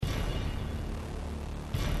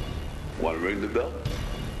Want to ring the bell?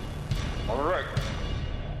 All right.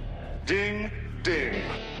 Ding, ding.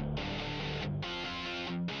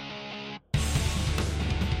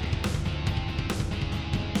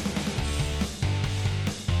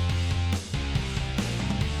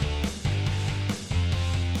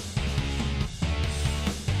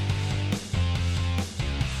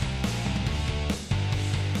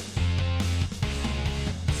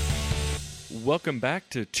 Welcome back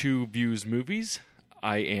to Two Views Movies.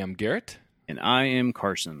 I am Garrett. And I am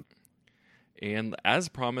Carson. And as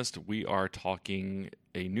promised, we are talking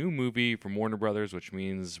a new movie from Warner Brothers, which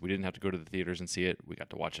means we didn't have to go to the theaters and see it. We got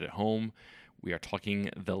to watch it at home. We are talking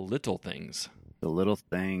The Little Things. The Little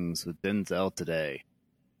Things with Denzel today.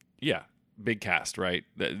 Yeah, big cast, right?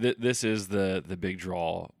 This is the big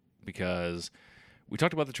draw because we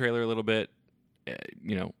talked about the trailer a little bit.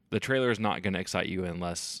 The trailer is not going to excite you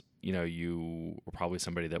unless you are probably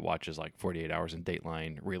somebody that watches like 48 Hours in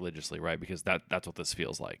Dateline religiously, right? Because that's what this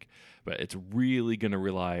feels like. But it's really going to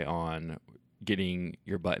rely on getting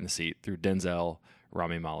your butt in the seat through Denzel,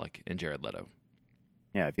 Rami Malek, and Jared Leto.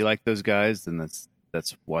 Yeah, if you like those guys, then that's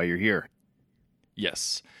why you're here.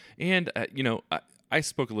 Yes. And, I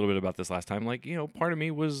spoke a little bit about this last time. Like, part of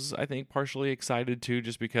me was, I think, partially excited too,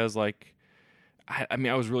 just because, like,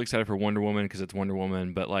 I was really excited for Wonder Woman because it's Wonder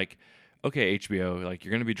Woman, but, like, okay, HBO, like,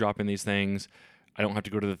 you're going to be dropping these things. I don't have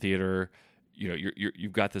to go to the theater.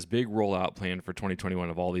 You've got this big rollout plan for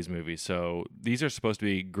 2021 of all these movies. So these are supposed to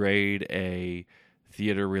be grade A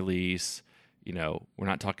theater release. We're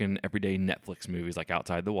not talking everyday Netflix movies like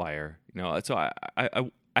Outside the Wire. So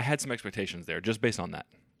I had some expectations there just based on that.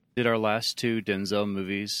 Did our last two Denzel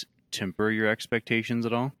movies temper your expectations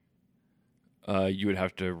at all? You would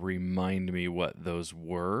have to remind me what those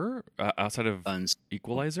were outside of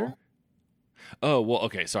Equalizer. Oh, well,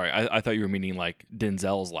 okay, sorry. I thought you were meaning like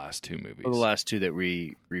Denzel's last two movies. Well, the last two that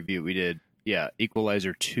we reviewed, we did,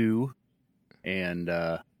 Equalizer 2 and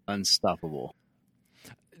Unstoppable.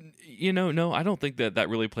 No, I don't think that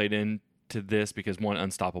really played into this because, one,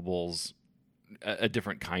 Unstoppable's a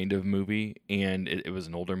different kind of movie, and it was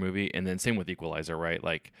an older movie, and then same with Equalizer, right?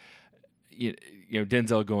 Like,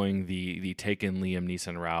 Denzel going the Taken Liam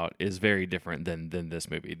Neeson route is very different than this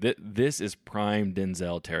movie. This is prime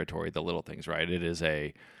Denzel territory, The Little Things, right? It is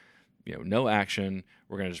no action.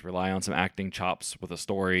 We're going to just rely on some acting chops with a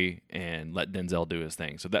story and let Denzel do his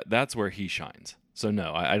thing. So that's where he shines. So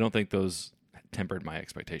no, I don't think those tempered my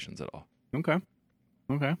expectations at all. Okay.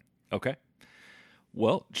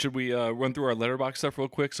 Well, should we run through our Letterboxd stuff real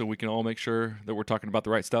quick so we can all make sure that we're talking about the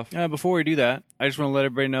right stuff? Before we do that, I just want to let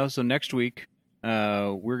everybody know. So next week,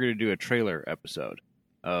 we're going to do a trailer episode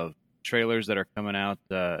of trailers that are coming out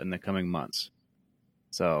in the coming months.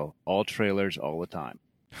 So all trailers all the time.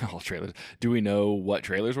 All trailers. Do we know what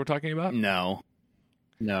trailers we're talking about? No.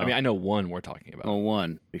 I mean, I know one we're talking about. Well,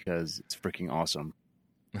 one, because it's freaking awesome.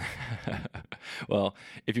 Well,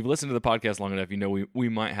 if you've listened to the podcast long enough, we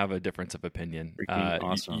might have a difference of opinion. Freaking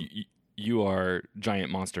awesome. You are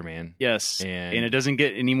Giant Monster Man. Yes, and it doesn't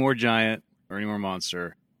get any more giant or any more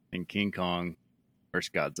monster than King Kong versus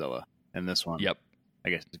Godzilla. And this one, yep,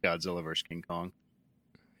 I guess it's Godzilla versus King Kong.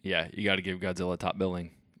 Yeah, you got to give Godzilla top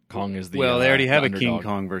billing. Kong is the well, they already have a underdog. King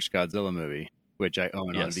Kong versus Godzilla movie, which I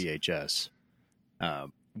own on VHS.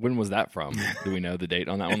 When was that from? Do we know the date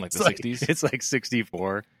on that one? Like the 60s? It's like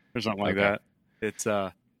 64 or something like that. It's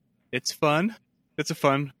fun. It's a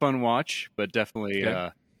fun watch, but definitely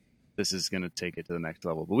this is going to take it to the next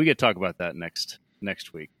level. But we get to talk about that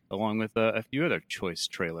next week, along with a few other choice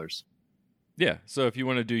trailers. Yeah. So if you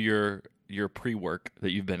want to do your pre-work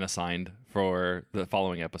that you've been assigned for the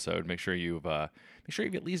following episode, make sure you've at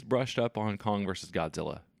least brushed up on Kong versus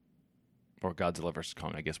Godzilla. Or Godzilla versus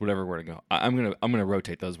Kong, I guess. Whatever we're gonna go. I'm gonna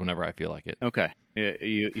rotate those whenever I feel like it. Okay.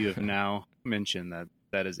 You have now mentioned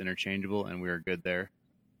that is interchangeable, and we are good there.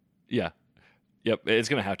 Yeah. Yep. It's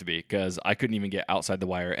gonna have to be because I couldn't even get Outside the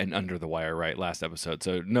Wire and Under the Wire right last episode.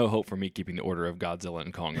 So no hope for me keeping the order of Godzilla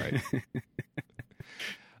and Kong right.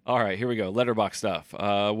 All right, here we go. Letterboxd stuff.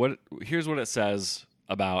 Here's what it says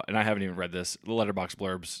about, and I haven't even read this. The Letterboxd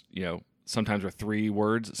blurbs, sometimes are 3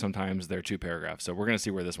 words, sometimes they're 2 paragraphs. So we're going to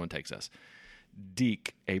see where this one takes us.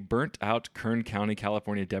 Deke, a burnt-out Kern County,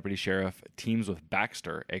 California deputy sheriff, teams with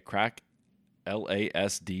Baxter, a crack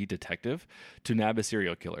LASD detective, to nab a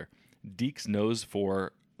serial killer. Deke's nose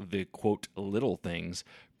for the, quote, little things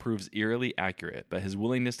proves eerily accurate, but his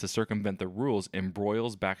willingness to circumvent the rules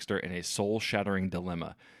embroils Baxter in a soul-shattering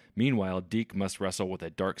dilemma. Meanwhile, Deke must wrestle with a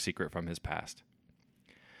dark secret from his past.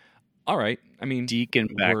 All right, I mean... Deke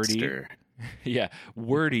and Baxter. Yeah,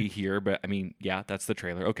 wordy here, but I mean, yeah, that's the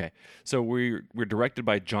trailer. Okay, so we're directed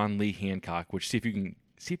by John Lee Hancock, which see if you can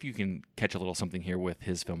see if you can catch a little something here with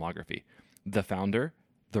his filmography. The Founder,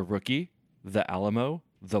 The Rookie, The Alamo,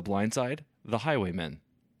 The Blind Side, The Highwaymen.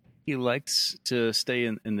 He likes to stay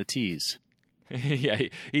in the T's. Yeah,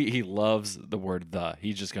 he loves the word "the."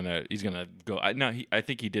 He's gonna go. I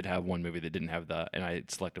think he did have one movie that didn't have "the," and I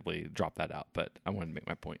selectively dropped that out. But I wanted to make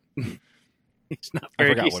my point. He's not I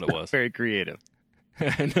very, forgot what it was. Very creative.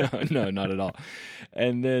 No, not at all.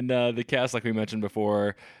 And then the cast, like we mentioned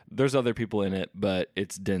before, there's other people in it, but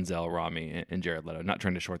it's Denzel, Rami, and Jared Leto. Not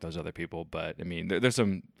trying to short those other people, but I mean, there's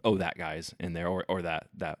some that guys in there, or that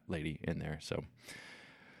lady in there. So,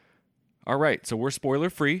 all right, so we're spoiler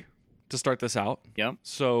free to start this out. Yep.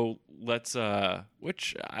 So let's,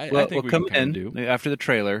 which I think we'll we come can kind in of do. after the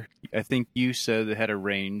trailer. I think you said it had a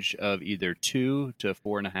range of either 2 to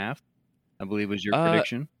 4.5. I believe was your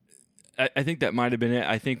prediction. I think that might have been it.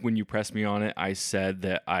 I think when you pressed me on it, I said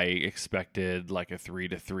that I expected like a 3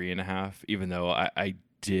 to 3.5, even though I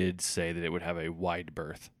did say that it would have a wide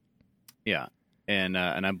berth. Yeah, and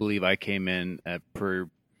I believe I came in at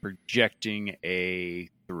projecting a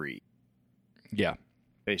 3. Yeah,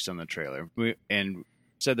 based on the trailer, and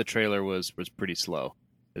said the trailer was pretty slow,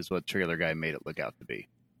 is what Trailer Guy made it look out to be.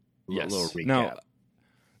 Yes. Little recap.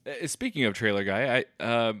 Now, speaking of Trailer Guy,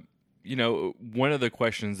 one of the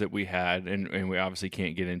questions that we had, and we obviously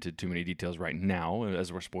can't get into too many details right now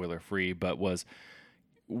as we're spoiler free, but was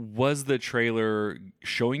the trailer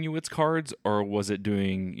showing you its cards, or was it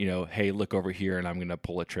doing, hey, look over here and I'm going to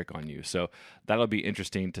pull a trick on you? So that'll be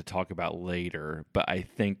interesting to talk about later. But I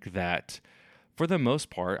think that for the most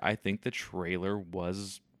part, I think the trailer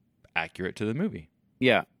was accurate to the movie.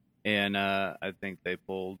 Yeah, and I think they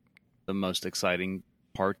pulled the most exciting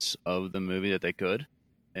parts of the movie that they could.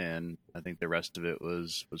 And I think the rest of it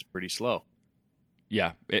was pretty slow.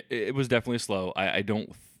 Yeah, it was definitely slow. I don't,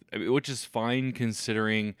 which is fine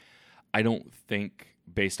considering I don't think,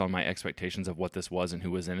 based on my expectations of what this was and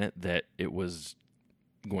who was in it, that it was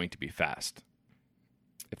going to be fast,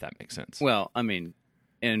 if that makes sense. Well, I mean,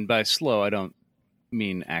 and by slow, I don't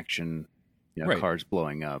mean action, Right. cars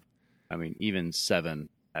blowing up. I mean, even 7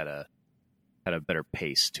 had a better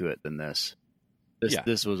pace to it than this.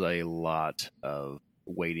 This was a lot of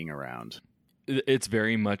waiting around. It's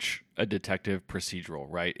very much a detective procedural,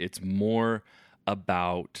 right? It's more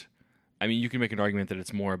about, I mean, you can make an argument that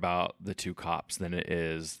it's more about the two cops than it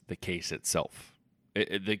is the case itself.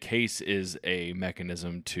 The case is a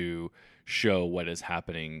mechanism to show what is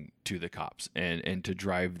happening to the cops and to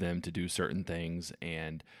drive them to do certain things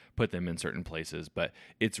and put them in certain places. But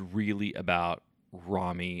it's really about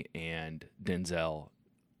Rami and Denzel,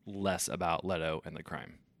 less about Leto and the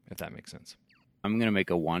crime, if that makes sense. I'm going to make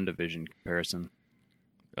a WandaVision comparison.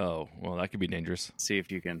 Oh, well, that could be dangerous. See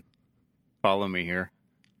if you can follow me here.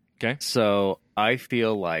 Okay. So I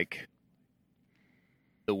feel like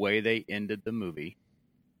the way they ended the movie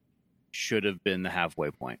should have been the halfway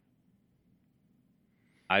point.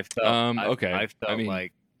 I felt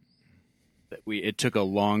like that it took a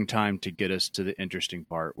long time to get us to the interesting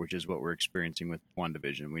part, which is what we're experiencing with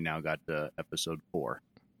WandaVision. We now got to episode 4.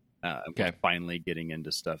 We're finally getting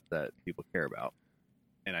into stuff that people care about.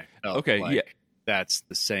 And I felt that's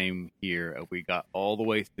the same here. We got all the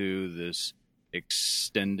way through this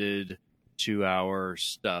extended 2-hour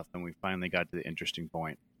stuff, and we finally got to the interesting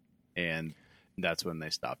point, and that's when they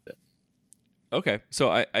stopped it. Okay.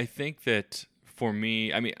 So I think that for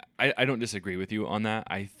me, I mean, I don't disagree with you on that.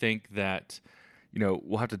 I think that,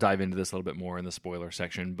 we'll have to dive into this a little bit more in the spoiler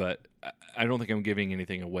section, but I don't think I'm giving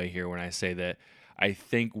anything away here when I say that I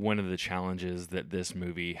think one of the challenges that this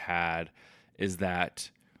movie had is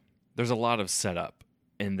that there's a lot of setup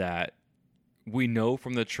in that we know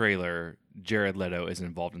from the trailer Jared Leto is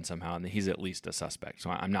involved in somehow, and he's at least a suspect.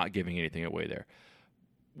 So I'm not giving anything away there.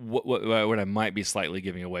 What I might be slightly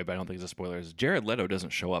giving away, but I don't think it's a spoiler, is Jared Leto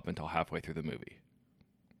doesn't show up until halfway through the movie.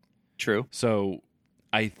 True. So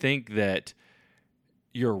I think that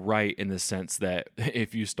you're right in the sense that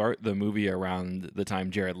if you start the movie around the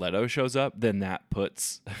time Jared Leto shows up, then that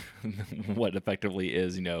puts what effectively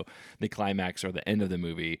is, the climax or the end of the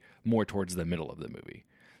movie more towards the middle of the movie.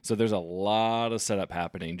 So there's a lot of setup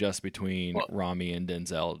happening just between Rami and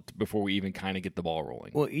Denzel before we even kind of get the ball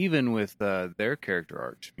rolling. Well, even with their character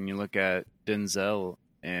arcs, when you look at Denzel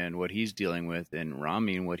and what he's dealing with and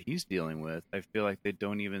Rami and what he's dealing with, I feel like they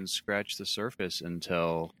don't even scratch the surface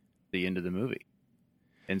until the end of the movie.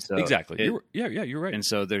 And so exactly. You're right. And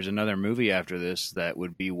so there's another movie after this that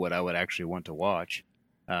would be what I would actually want to watch.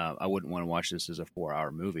 I wouldn't want to watch this as a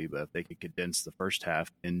 4-hour movie, but if they could condense the first half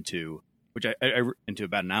into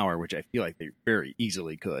about an hour, which I feel like they very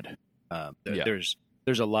easily could. There's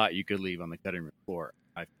a lot you could leave on the cutting room floor,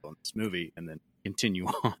 I feel, in this movie and then continue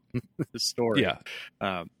on the story. Yeah.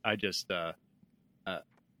 I just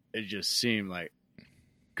it just seemed like,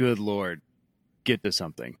 good Lord, get to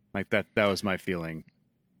something like that. That was my feeling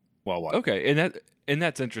while watching. Okay, and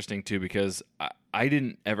that's interesting too, because I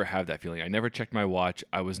didn't ever have that feeling. I never checked my watch.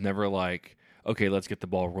 I was never like, okay, let's get the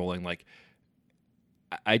ball rolling. Like,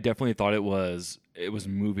 I definitely thought it was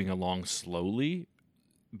moving along slowly,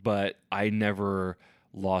 but I never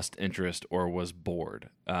lost interest or was bored.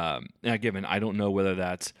 And again, I don't know whether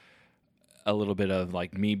that's a little bit of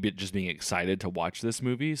like me just being excited to watch this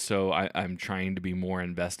movie, so I'm trying to be more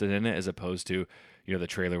invested in it, as opposed to, you know, the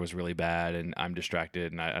trailer was really bad and I'm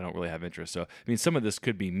distracted and I don't really have interest. So, I mean, some of this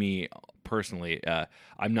could be me personally.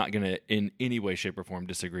 I'm not going to in any way, shape, or form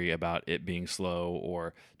disagree about it being slow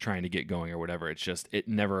or trying to get going or whatever. It's just it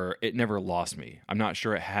never lost me. I'm not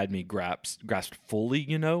sure it had me grasped fully,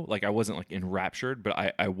 you know? Like, I wasn't like enraptured,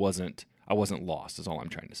 but I wasn't lost, is all I'm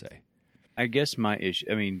trying to say. I guess my issue,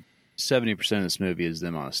 I mean, 70% of this movie is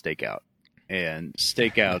them on a stakeout, and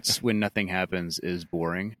stakeouts when nothing happens is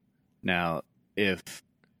boring. Now, if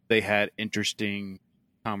they had interesting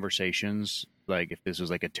conversations, like if this was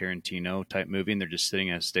like a Tarantino type movie and they're just sitting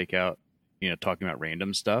at a stakeout, you know, talking about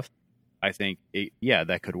random stuff, I think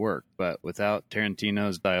that could work. But without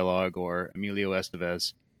Tarantino's dialogue or Emilio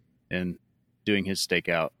Estevez and doing his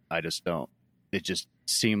stakeout, I just don't. It just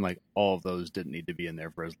seemed like all of those didn't need to be in there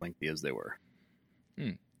for as lengthy as they were.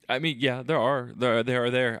 I mean, yeah, they are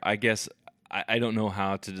there. I guess I don't know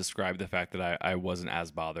how to describe the fact that I wasn't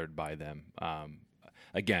as bothered by them.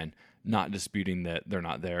 Again, not disputing that they're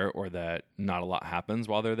not there or that not a lot happens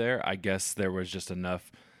while they're there. I guess there was just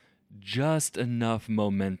enough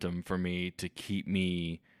momentum for me to keep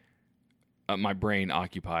me my brain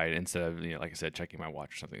occupied instead of, you know, like I said, checking my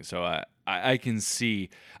watch or something. So I can see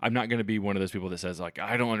I'm not going to be one of those people that says like,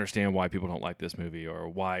 I don't understand why people don't like this movie or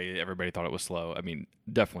why everybody thought it was slow. I mean,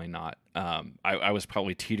 definitely not. I was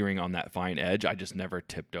probably teetering on that fine edge. I just never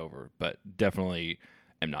tipped over, but definitely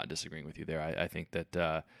am not disagreeing with you there. I think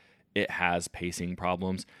that it has pacing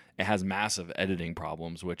problems. It has massive editing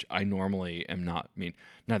problems, which I normally am not. I mean,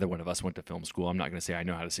 neither one of us went to film school. I'm not going to say I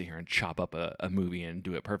know how to sit here and chop up a movie and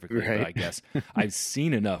do it perfectly. Right. But I guess I've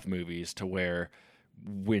seen enough movies to where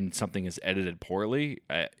when something is edited poorly,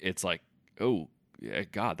 it's like, oh,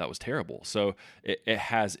 God, that was terrible. So it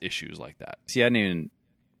has issues like that. See, that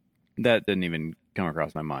didn't even come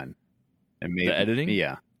across my mind. And maybe, the editing?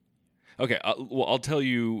 Yeah. Okay, well, I'll tell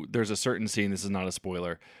you, there's a certain scene, this is not a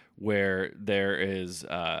spoiler, where there is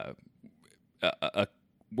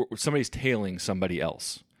somebody's tailing somebody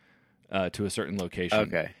else to a certain location.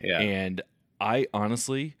 Okay, yeah. And I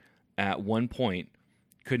honestly, at one point,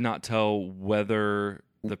 could not tell whether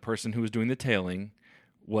the person who was doing the tailing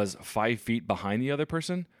was 5 feet behind the other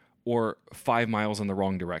person or 5 miles in the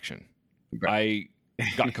wrong direction. Right.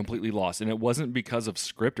 I got completely lost, and it wasn't because of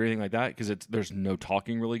script or anything like that, because there's no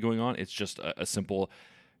talking really going on. It's just a simple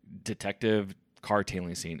detective car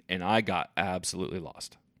tailing scene, and I got absolutely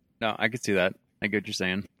lost. No, I could see that. I get what you're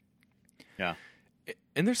saying. Yeah.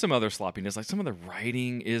 And there's some other sloppiness, like some of the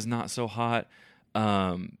writing is not so hot.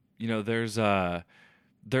 You know, there's there.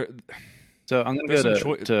 So I'm going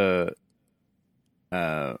to go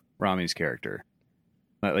to Rami's character.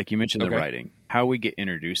 Like you mentioned, the writing. How we get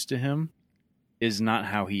introduced to him is not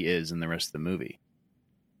how he is in the rest of the movie.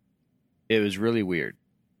 It was really weird.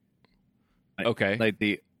 Like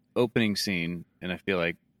the opening scene, and I feel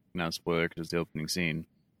like, not a spoiler because it's the opening scene,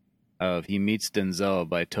 of he meets Denzel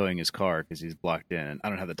by towing his car because he's blocked in, and I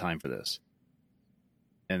don't have the time for this.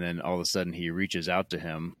 And then all of a sudden he reaches out to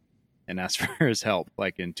him and asks for his help,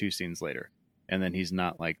 like in 2 scenes later. And then he's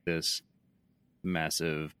not like this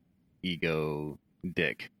massive ego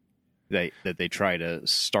dick that they try to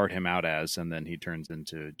start him out as, and then he turns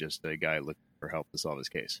into just a guy looking for help to solve his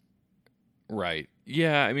case. Right.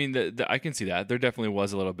 Yeah, I mean, I can see that. There definitely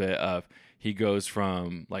was a little bit of, he goes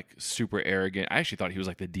from like super arrogant. I actually thought he was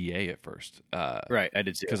like the DA at first. Right, I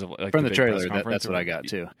did see because of like from the trailer. That's what I got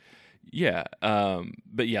too. Yeah,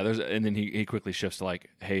 but yeah, and then he quickly shifts to like,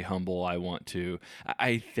 hey, humble, I want to.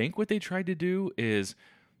 I think what they tried to do is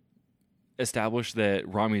establish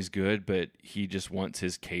that Rami's good, but he just wants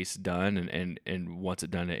his case done and wants it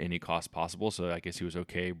done at any cost possible. So I guess he was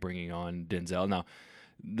okay bringing on Denzel. Now,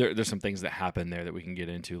 there's some things that happen there that we can get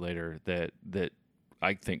into later that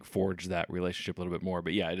I think forged that relationship a little bit more.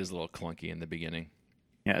 But yeah, it is a little clunky in the beginning.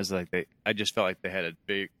 Yeah, it's like I just felt like they had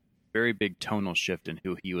a very big tonal shift in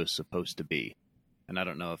who he was supposed to be. And I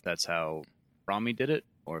don't know if that's how Rami did it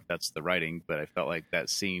or if that's the writing, but I felt like that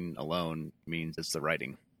scene alone means it's the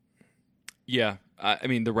writing. Yeah, I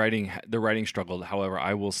mean the writing struggled. However,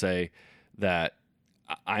 I will say that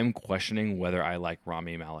I'm questioning whether I like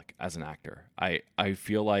Rami Malek as an actor. I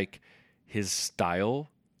feel like his style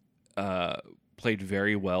played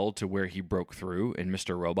very well to where he broke through in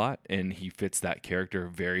Mr. Robot, and he fits that character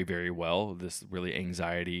very, very well. This really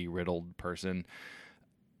anxiety riddled person.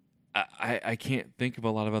 I can't think of a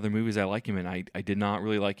lot of other movies I like him in. I did not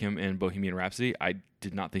really like him in Bohemian Rhapsody. I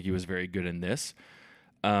did not think he was very good in this.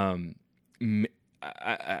 I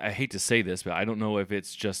hate to say this, but I don't know if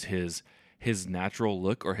it's just his natural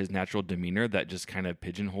look or his natural demeanor that just kind of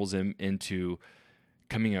pigeonholes him into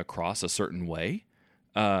coming across a certain way.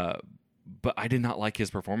 But I did not like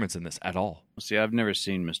his performance in this at all. See, I've never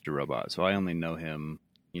seen Mr. Robot, so I only know him,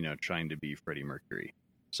 trying to be Freddie Mercury.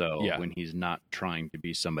 So when he's not trying to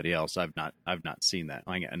be somebody else, I've not seen that.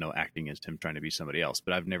 I know acting is him trying to be somebody else,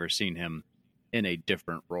 but I've never seen him in a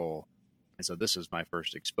different role. And so this is my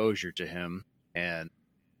first exposure to him. And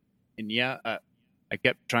yeah, I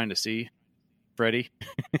kept trying to see Freddie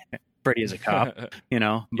as a cop,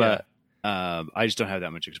 but I just don't have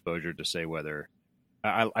that much exposure to say whether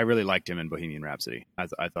I really liked him in Bohemian Rhapsody.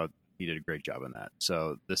 I thought he did a great job in that.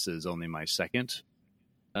 So this is only my second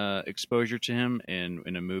exposure to him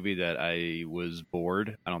in a movie that I was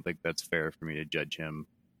bored. I don't think that's fair for me to judge him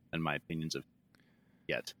and my opinions of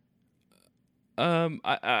yet.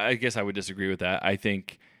 I guess I would disagree with that. I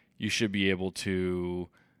think you should be able to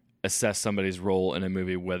assess somebody's role in a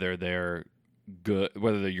movie, whether they're good,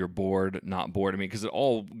 whether you're bored, not bored. I mean, because it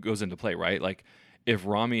all goes into play, right? Like if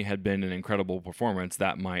Rami had been an incredible performance,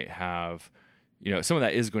 that might have, some of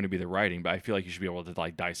that is going to be the writing, but I feel like you should be able to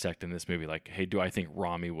like dissect in this movie, like, hey, do I think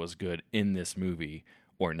Rami was good in this movie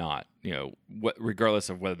or not?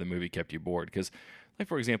 Regardless of whether the movie kept you bored. Because, like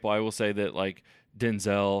for example, I will say that like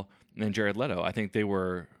Denzel and Jared Leto, I think they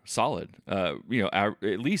were solid. At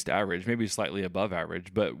least average, maybe slightly above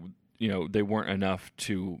average, but they weren't enough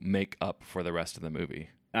to make up for the rest of the movie.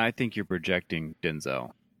 I think you're projecting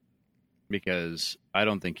Denzel because I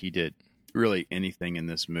don't think he did really anything in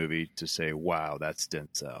this movie to say, wow, that's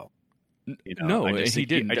Denzel. No, he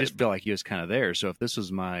didn't. I just feel like he was kind of there. So if this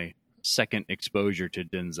was my second exposure to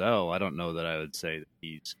Denzel, I don't know that I would say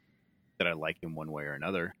that I like him one way or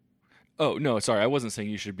another. Oh, no, sorry. I wasn't saying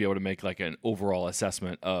you should be able to make like an overall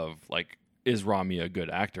assessment of like, is Rami a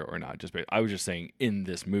good actor or not? I was just saying in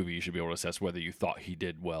this movie, you should be able to assess whether you thought he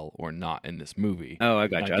did well or not in this movie. Oh, I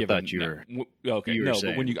got you. I thought you were. Okay, you were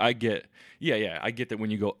saying. But I get that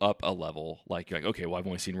when you go up a level, like you're like, okay, well, I've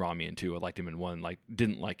only seen Rami in 2. I liked him in 1, like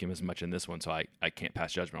didn't like him as much in this one, so I can't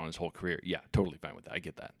pass judgment on his whole career. Yeah, totally fine with that. I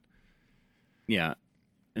get that. Yeah.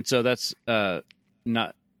 And so that's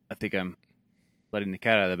not, I think I'm letting the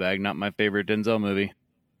cat out of the bag, not my favorite Denzel movie.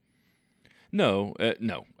 No.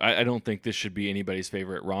 I don't think this should be anybody's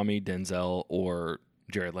favorite Rami, Denzel, or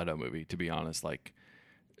Jared Leto movie, to be honest. Like,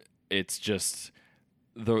 it's just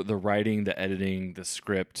the writing, the editing, the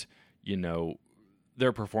script,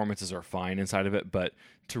 their performances are fine inside of it, but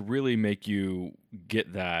to really make you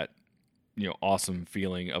get that, awesome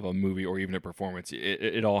feeling of a movie or even a performance,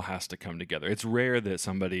 it all has to come together. It's rare that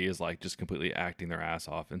somebody is like just completely acting their ass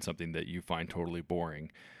off in something that you find totally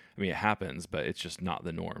boring. I mean, it happens, but it's just not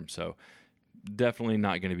the norm. So definitely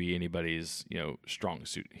not going to be anybody's, strong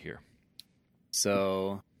suit here.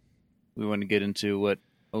 So we want to get into what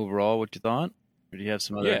you thought? Or do you have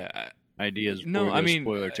some other ideas? No, I mean,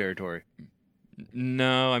 spoiler territory.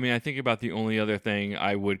 No, I mean, I think about the only other thing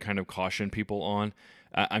I would kind of caution people on.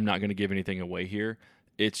 I'm not going to give anything away here.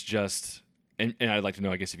 It's just, and I'd like to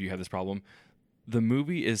know, I guess, if you have this problem. The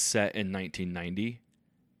movie is set in 1990,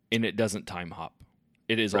 and it doesn't time hop.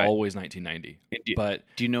 It is always 1990. But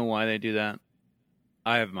do you know why they do that?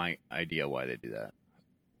 I have my idea why they do that.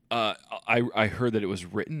 I heard that it was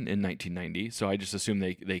written in 1990, so I just assume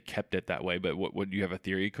they kept it that way. But what do you have a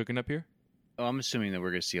theory cooking up here? Oh, I'm assuming that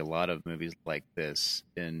we're going to see a lot of movies like this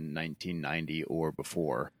in 1990 or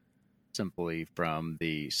before, simply from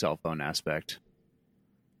the cell phone aspect.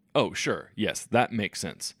 Oh, sure. Yes, that makes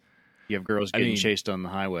sense. You have girls getting chased on the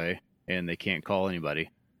highway, and they can't call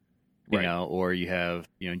anybody. Or you have,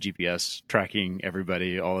 GPS tracking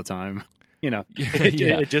everybody all the time.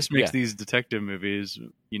 It just makes these detective movies,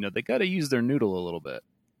 they got to use their noodle a little bit.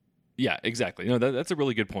 Yeah, exactly. No, that's a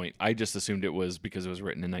really good point. I just assumed it was because it was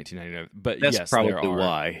written in 1999. But that's yes, probably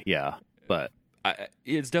why. Yeah, but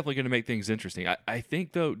it's definitely going to make things interesting. I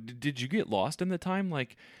think, though, did you get lost in the time?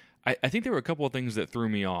 Like, I think there were a couple of things that threw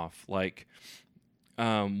me off. Like,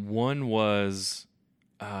 one was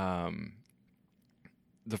the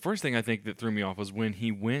first thing I think that threw me off was when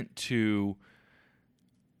he went to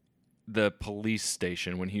the police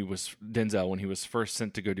station when he was first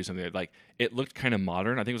sent to go do something. Like, it looked kind of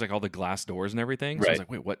modern. I think it was like all the glass doors and everything. So I was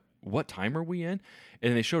like, wait, what time are we in?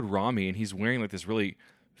 And they showed Rami, and he's wearing like this really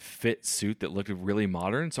fit suit that looked really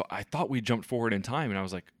modern. So I thought we jumped forward in time, and I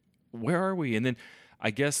was like, where are we? And then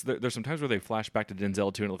I guess there's some times where they flash back to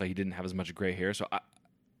Denzel too, and it looked like he didn't have as much gray hair. So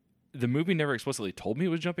the movie never explicitly told me it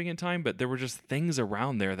was jumping in time, but there were just things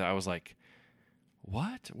around there that I was like,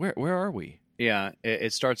 what? Where are we? Yeah,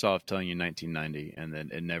 it starts off telling you 1990, and then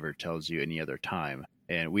it never tells you any other time.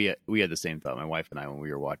 And we had the same thought, my wife and I, when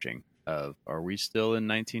we were watching, of are we still in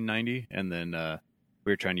 1990? And then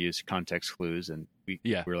we were trying to use context clues, and we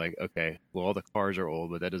were like, okay, well, all the cars are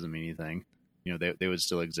old, but that doesn't mean anything. You know, they would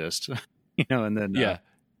still exist. You know, and then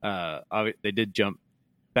they did jump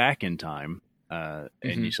back in time, and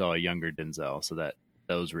you saw a younger Denzel, so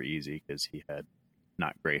those were easy because he had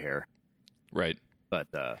not gray hair, right?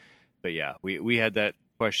 But yeah, we had that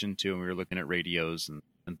question too, and we were looking at radios and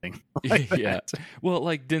things like that. Yeah. Well,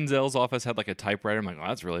 like Denzel's office had like a typewriter. I'm like, oh,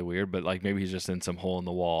 that's really weird, but like maybe he's just in some hole in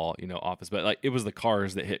the wall, you know, office. But like it was the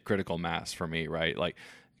cars that hit critical mass for me, right? Like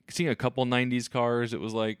seeing a couple 90s cars, it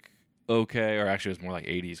was like okay, or actually it was more like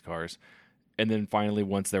 80s cars. And then finally,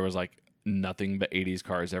 once there was like nothing but 80s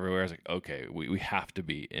cars everywhere, I was like, okay, we have to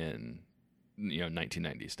be in, you know,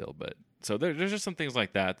 1990 still. But so there's just some things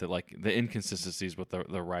like that like the inconsistencies with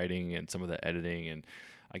the writing and some of the editing, and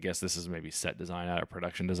I guess this is maybe set design or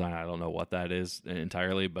production design. I don't know what that is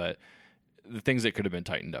entirely, but the things that could have been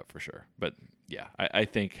tightened up for sure. But yeah, I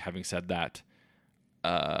think having said that,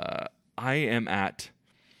 I am at,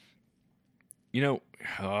 you know,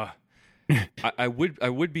 I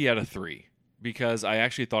would be at a 3 because I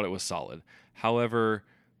actually thought it was solid. However,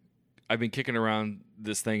 I've been kicking around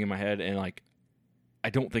this thing in my head, and like, I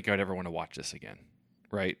don't think I'd ever want to watch this again,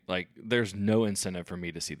 right? Like, there's no incentive for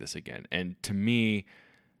me to see this again. And to me,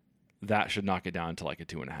 that should knock it down to like a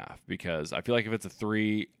 2.5, because I feel like if it's a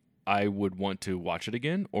 3, I would want to watch it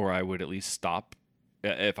again, or I would at least stop.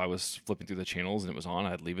 If I was flipping through the channels and it was on,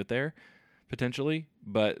 I'd leave it there potentially.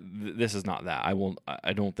 But this is not that.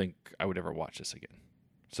 I don't think I would ever watch this again.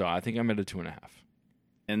 So I think I'm at a 2.5.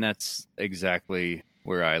 And that's exactly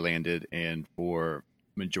where I landed, and for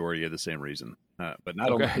majority of the same reason. But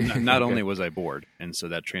not only was I bored, and so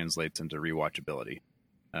that translates into rewatchability.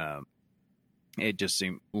 It just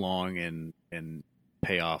seemed long, and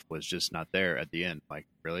payoff was just not there at the end. Like,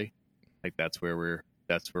 really? Like that's where we're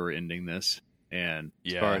ending this. And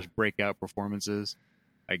as far as breakout performances,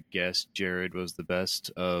 I guess Jared was the best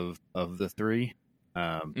of the 3,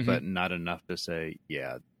 but not enough to say,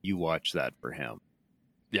 yeah, you watch that for him.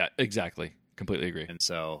 Yeah, exactly. Completely agree. And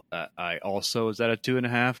so I also was at a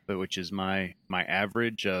 2.5, but which is my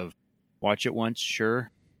average of watch it once,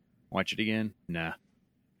 sure. Watch it again, nah.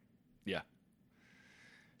 Yeah.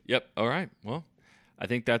 Yep. All right. Well, I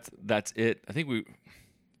think that's it. I think we,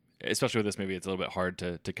 especially with this movie, it's a little bit hard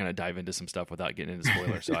to kind of dive into some stuff without getting into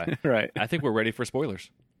spoilers. So I think we're ready for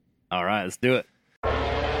spoilers. All right, let's do it.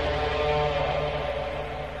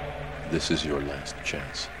 This is your last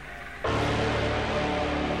chance.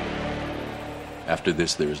 After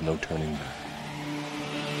this, there is no turning back.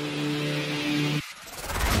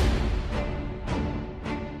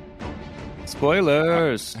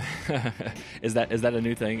 Spoilers. Is that a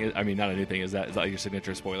new thing? I mean, not a new thing. Is that your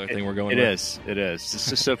signature spoiler thing we're going with? It is.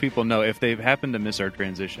 Just so people know, if they've happened to miss our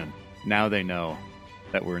transition, now they know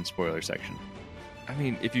that we're in spoiler section. I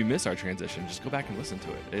mean, if you miss our transition, just go back and listen to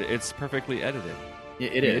it. It's perfectly edited.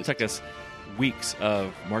 It is. It took us weeks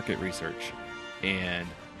of market research and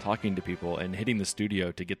talking to people and hitting the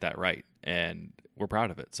studio to get that right, and we're proud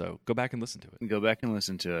of it. So go back and listen to it. Go back and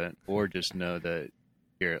listen to it, or just know that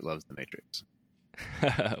Garrett loves The Matrix.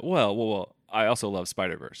 well, I also love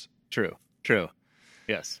Spider-Verse. True.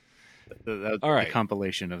 Yes. All right. The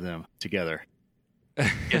compilation of them together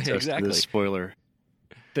gets us to the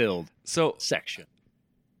spoiler-filled section.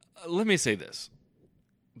 Let me say this.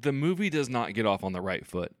 The movie does not get off on the right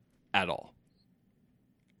foot at all.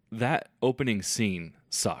 That opening scene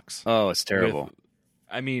sucks. Oh, it's terrible.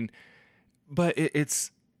 But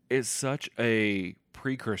it's such a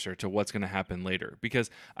precursor to what's going to happen later, because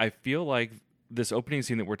I feel like this opening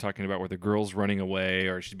scene that we're talking about, where the girl's running away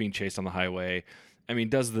or she's being chased on the highway,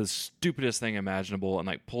 does the stupidest thing imaginable and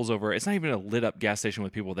like pulls over. It's not even a lit up gas station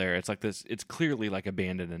with people there. It's like this. It's clearly like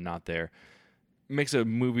abandoned and not there. Makes a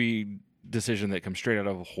movie decision that comes straight out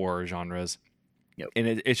of horror genres. Yep. And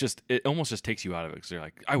it almost just takes you out of it, because you're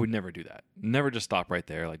like, I would never do that. Never just stop right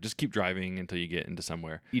there. Like, just keep driving until you get into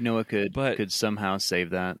somewhere. You know what could somehow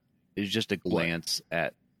save that? Is just a glance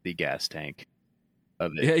at the gas tank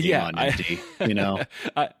of it being on empty.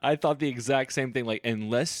 I thought the exact same thing. Like,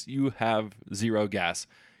 unless you have zero gas,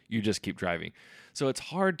 you just keep driving. So it's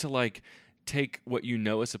hard to like take what you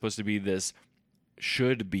know is supposed to be this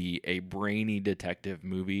should be a brainy detective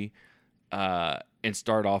movie, and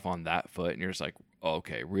start off on that foot, and you're just like,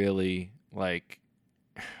 okay, really? Like,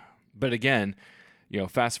 but again,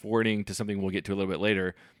 fast forwarding to something we'll get to a little bit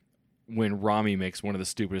later, when Rami makes one of the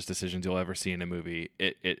stupidest decisions you'll ever see in a movie,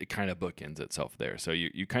 it kind of bookends itself there. So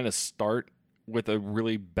you kind of start with a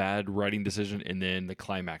really bad writing decision, and then the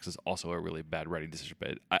climax is also a really bad writing decision.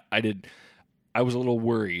 But I was a little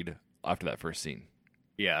worried after that first scene.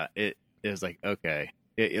 Yeah, it was like, okay.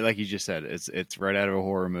 Like you just said, it's right out of a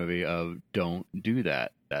horror movie of don't do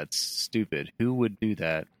that. That's stupid. Who would do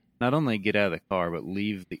that? Not only get out of the car, but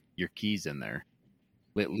leave your keys in there.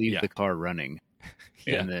 Leave the car running.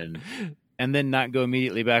 Yeah. And then not go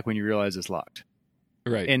immediately back when you realize it's locked.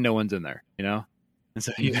 Right. And no one's in there, And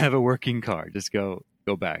so you have a working car. Just go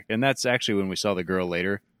back. And that's actually when we saw the girl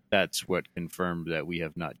later. That's what confirmed that we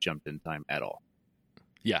have not jumped in time at all.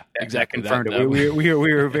 Yeah, exactly. That confirmed it. We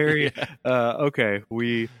were very okay.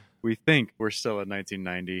 We think we're still at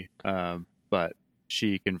 1990, but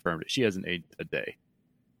she confirmed it. She hasn't aged a day.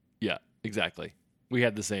 Yeah, exactly. We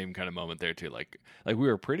had the same kind of moment there too. Like we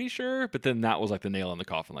were pretty sure, but then that was like the nail in the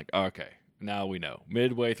coffin. Like, okay, now we know.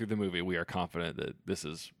 Midway through the movie, we are confident that this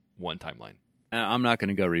is one timeline. I'm not going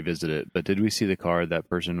to go revisit it, but did we see the car that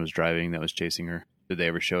person was driving that was chasing her? Did they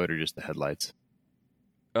ever show it, or just the headlights?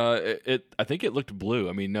 I think it looked blue.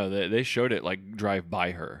 I mean, no, they showed it like drive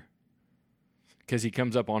by her, because he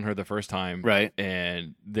comes up on her the first time, right?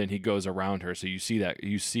 And then he goes around her. So you see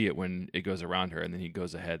it when it goes around her, and then he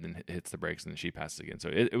goes ahead and hits the brakes, and then she passes again. So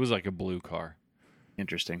it was like a blue car.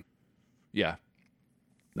 Interesting. Yeah.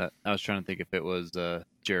 I was trying to think if it was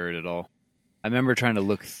Jared at all. I remember trying to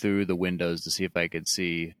look through the windows to see if I could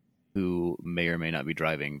see who may or may not be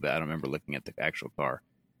driving, but I don't remember looking at the actual car.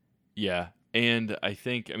 Yeah. And I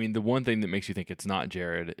mean, the one thing that makes you think it's not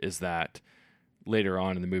Jared is that later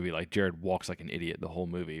on in the movie, like, Jared walks like an idiot the whole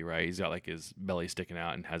movie, right? He's got like his belly sticking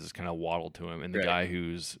out and has this kind of waddle to him. And the guy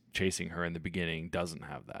who's chasing her in the beginning doesn't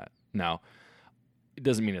have that. Now, it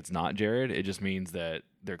doesn't mean it's not Jared. It just means that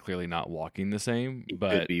they're clearly not walking the same.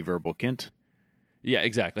 But could be verbal Kent. Yeah,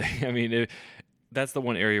 exactly. I mean, that's the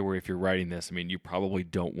one area where if you're writing this, I mean, you probably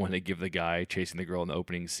don't want to give the guy chasing the girl in the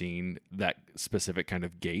opening scene that specific kind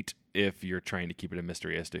of gait if you're trying to keep it a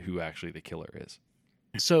mystery as to who actually the killer is.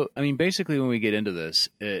 So, I mean, basically when we get into this,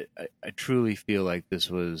 I truly feel like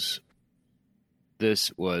this was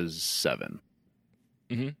 7.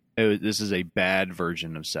 Mm-hmm. This is a bad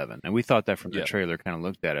version of 7. And we thought that from the trailer, kind of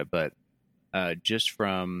looked at it, but just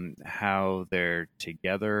from how they're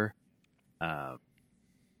together,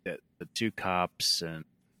 the two cops and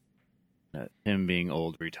him being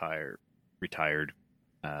old, retired.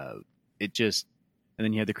 It just, and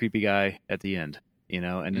then you had the creepy guy at the end, and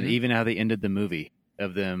then even how they ended the movie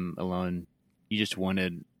of them alone. You just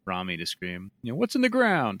wanted Rami to scream, "What's in the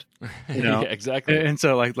ground?" Yeah, exactly. And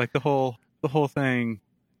so like the whole thing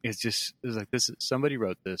is like this. Somebody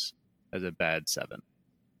wrote this as a bad 7.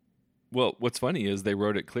 Well, what's funny is they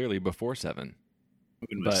wrote it clearly before 7.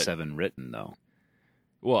 When was 7 written though?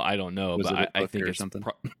 Well, I don't know, but I think it's something.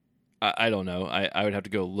 I don't know. I would have to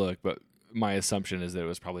go look, but my assumption is that it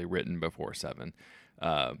was probably written before 7,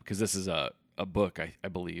 because this is a book, I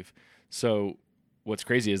believe. So what's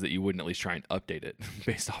crazy is that you wouldn't at least try and update it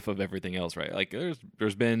based off of everything else, right? Like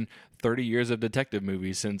there's been 30 years of detective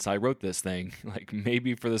movies since I wrote this thing. Like,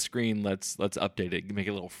 maybe for the screen, let's update it, make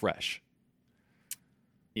it a little fresh.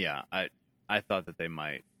 Yeah, I thought that they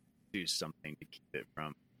might do something to keep it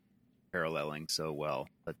from paralleling so well,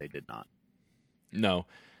 but they did not. No.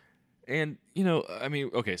 And, I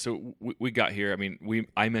mean, okay, so we got here. I mean,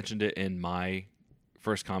 I mentioned it in my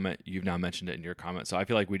first comment. You've now mentioned it in your comment. So I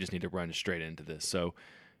feel like we just need to run straight into this. So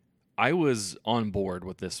I was on board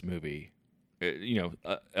with this movie.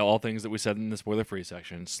 All things that we said in the spoiler-free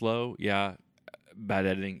section. Slow, yeah. Bad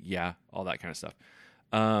editing, yeah. All that kind of stuff.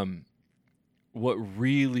 What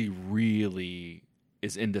really, really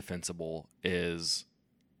is indefensible is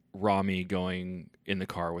Rami going in the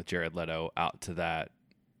car with Jared Leto out to that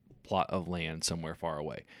plot of land somewhere far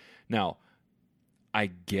away. Now, I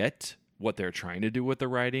get what they're trying to do with the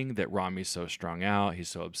writing, that Rami's so strung out, he's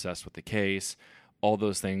so obsessed with the case, all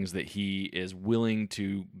those things, that he is willing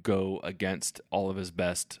to go against all of his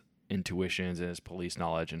best intuitions and his police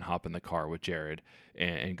knowledge and hop in the car with Jared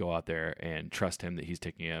and go out there and trust him that he's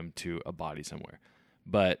taking him to a body somewhere.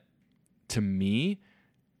 But to me,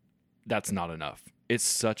 that's not enough. It's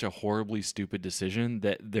such a horribly stupid decision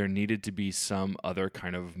that there needed to be some other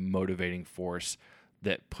kind of motivating force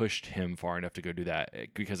that pushed him far enough to go do that,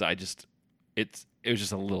 because it was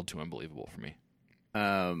just a little too unbelievable for me.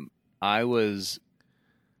 I was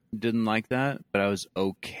didn't like that, but I was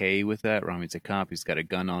okay with that. Rami's a cop. He's got a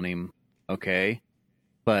gun on him. Okay.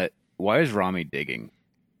 But why is Rami digging?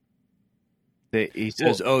 He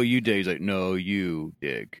says, "Oh, you dig." He's like, "No, you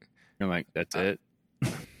dig." I'm like, "That's it."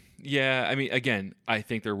 Yeah, I mean, again, I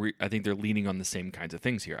think they're leaning on the same kinds of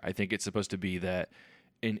things here. I think it's supposed to be that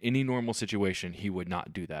in any normal situation, he would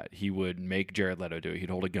not do that. He would make Jared Leto do it. He'd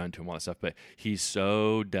hold a gun to him, all that stuff. But he's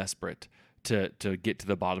so desperate to get to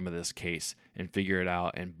the bottom of this case and figure it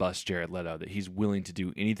out and bust Jared Leto that he's willing to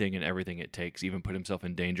do anything and everything it takes, even put himself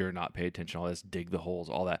in danger, not pay attention, all this, dig the holes,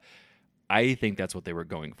 all that. I think that's what they were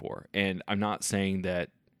going for. And I'm not saying that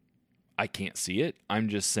I can't see it. I'm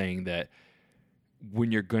just saying that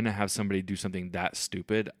when you're going to have somebody do something that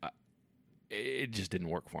stupid, it just didn't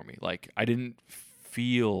work for me. Like, I didn't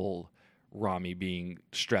feel Rami being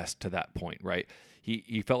stressed to that point, right?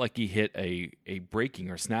 He felt like he hit a breaking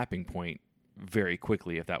or snapping point very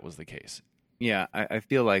quickly if that was the case. Yeah, I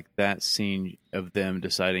feel like that scene of them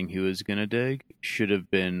deciding who was going to dig should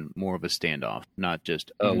have been more of a standoff, not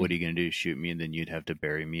just, what are you going to do, shoot me, and then you'd have to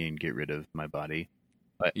bury me and get rid of my body.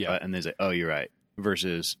 But, and they say, oh, you're right.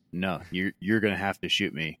 Versus, no, you're going to have to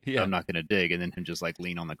shoot me. Yeah. I'm not going to dig. And then him just like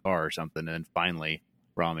lean on the car or something. And then finally,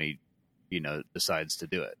 Rami, decides to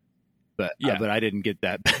do it. But but I didn't get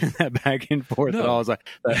that back and forth at all. I was like,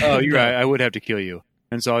 oh, you're right. I would have to kill you.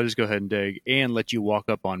 And so I'll just go ahead and dig and let you walk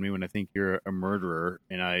up on me when I think you're a murderer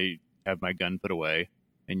and I have my gun put away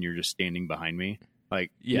and you're just standing behind me.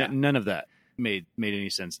 Like, none of that made any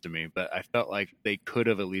sense to me. But I felt like they could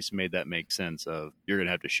have at least made that make sense of, you're going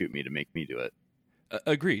to have to shoot me to make me do it.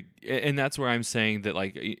 Agreed. And that's where I'm saying that,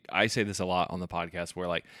 like, I say this a lot on the podcast where,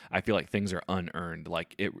 like, I feel like things are unearned.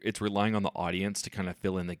 Like, it's relying on the audience to kind of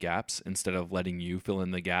fill in the gaps instead of letting you fill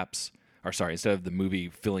in the gaps. Or sorry, instead of the movie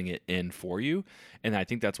filling it in for you. And I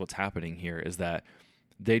think that's what's happening here is that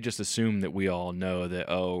they just assume that we all know that,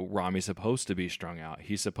 oh, Rami's supposed to be strung out.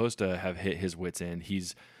 He's supposed to have hit his wits end.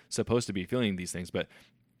 He's supposed to be feeling these things. But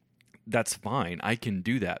that's fine. I can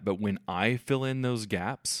do that. But when I fill in those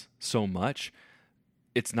gaps so much,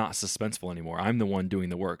 it's not suspenseful anymore. I'm the one doing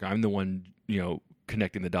the work. I'm the one,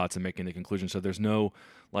 connecting the dots and making the conclusion. So there's no,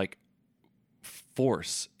 like,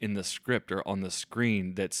 force in the script or on the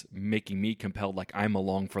screen that's making me compelled, like I'm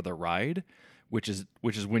along for the ride, which is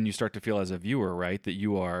when you start to feel as a viewer, right, that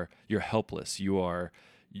you're helpless. You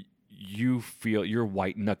feel you're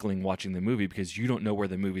white knuckling watching the movie because you don't know where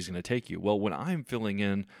the movie's going to take you. Well, when I'm filling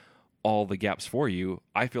in all the gaps for you,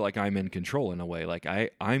 I feel like I'm in control in a way. Like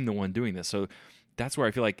I'm the one doing this. So that's where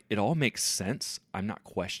I feel like it all makes sense. I'm not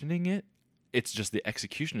questioning it. It's just the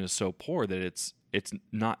execution is so poor that it's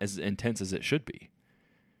not as intense as it should be.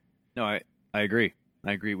 No, I agree.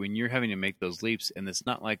 I agree. When you're having to make those leaps, and it's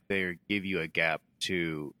not like they give you a gap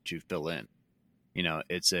to fill in.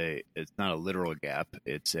 It's not a literal gap.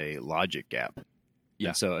 It's a logic gap. Yeah.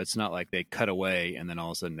 And so it's not like they cut away and then all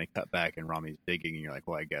of a sudden they cut back and Rami's digging and you're like,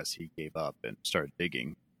 well, I guess he gave up and started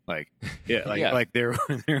digging. Like, like there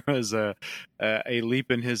was a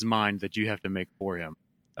leap in his mind that you have to make for him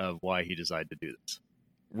of why he decided to do this.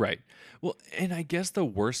 Right. Well, and I guess the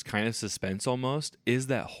worst kind of suspense almost is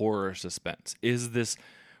that horror suspense. Is this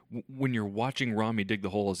when you're watching Rami dig the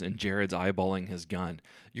holes and Jared's eyeballing his gun,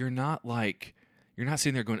 you're not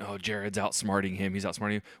sitting there going, oh, Jared's outsmarting him. He's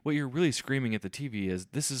outsmarting him. What you're really screaming at the TV is,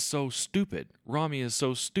 this is so stupid. Rami is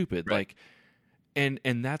so stupid. Right. Like, and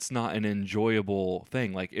that's not an enjoyable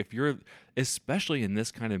thing. Like, if you're, especially in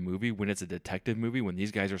this kind of movie, when it's a detective movie, when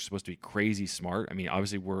these guys are supposed to be crazy smart. I mean,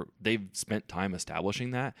 obviously they've spent time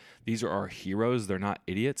establishing that these are our heroes. They're not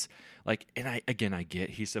idiots. Like, and I get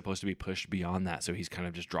he's supposed to be pushed beyond that. So he's kind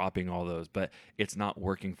of just dropping all those, but it's not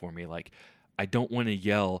working for me. Like, I don't want to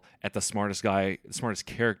yell at the smartest guy, the smartest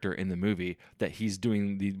character in the movie that he's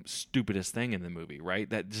doing the stupidest thing in the movie, right?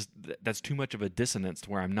 That's too much of a dissonance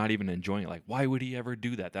to where I'm not even enjoying it. Like, why would he ever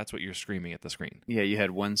do that? That's what you're screaming at the screen. Yeah, you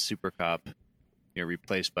had one super cop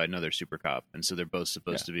replaced by another super cop, and so they're both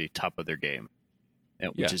supposed to be top of their game,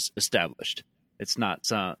 which is established. It's not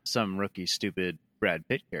some rookie stupid Brad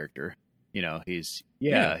Pitt character. He's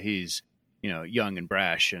young and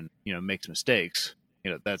brash and makes mistakes.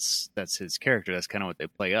 That's his character. That's kind of what they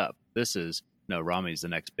play up. This is, Rami's the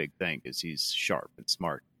next big thing because he's sharp and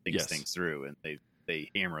smart, thinks things through, and they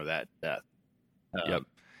hammer that to death.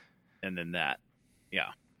 And then that.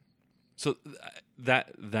 So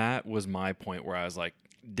that was my point where I was like,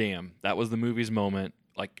 damn, that was the movie's moment.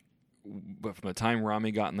 Like, but from the time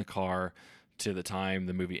Rami got in the car to the time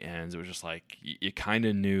the movie ends, it was just like, you kind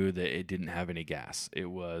of knew that it didn't have any gas. It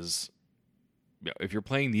was, if you're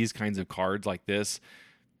playing these kinds of cards like this,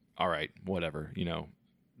 all right, whatever,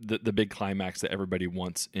 the big climax that everybody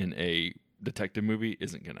wants in a detective movie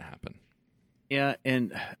isn't going to happen. Yeah,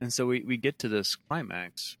 and so we get to this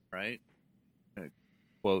climax, right?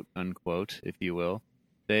 Quote unquote, if you will.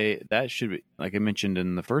 That should be, like I mentioned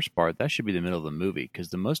in the first part, that should be the middle of the movie, because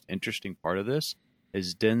the most interesting part of this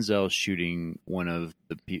is Denzel shooting one of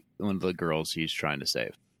the girls he's trying to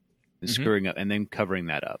save, and screwing up, and then covering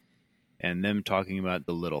that up, and them talking about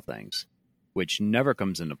the little things, which never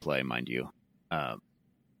comes into play, mind you.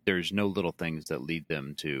 There's no little things that lead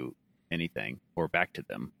them to anything or back to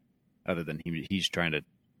them, other than he's trying to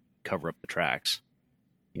cover up the tracks.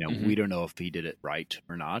 You know, we don't know if he did it right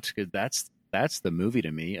or not, because that's the movie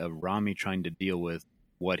to me, of Rami trying to deal with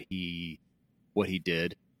what he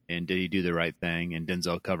did, and did he do the right thing, and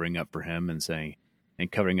Denzel covering up for him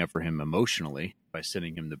and covering up for him emotionally by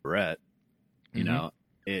sending him the beret. You know,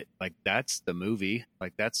 it, like, that's the movie.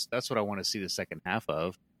 Like, that's what I want to see the second half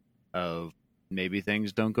of maybe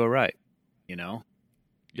things don't go right, you know?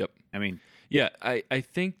 Yep. I mean, yeah, I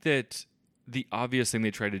think that the obvious thing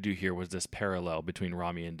they tried to do here was this parallel between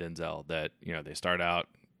Rami and Denzel, that, you know, they start out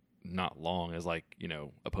not long as, like, you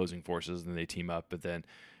know, opposing forces, and then they team up, but then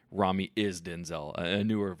Rami is Denzel, a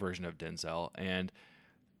newer version of Denzel. And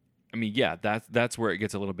I mean, yeah, that's where it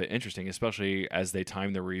gets a little bit interesting, especially as they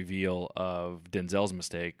time the reveal of Denzel's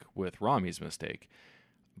mistake with Rami's mistake.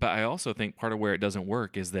 But I also think part of where it doesn't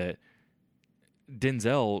work is that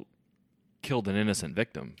Denzel killed an innocent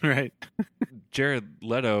victim. right. Jared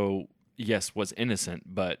Leto, yes, was innocent,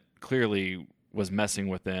 but clearly was messing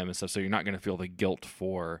with them and stuff. So you're not going to feel the guilt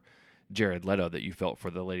for Jared Leto that you felt for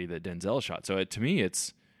the lady that Denzel shot. So to me,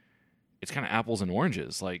 it's kind of apples and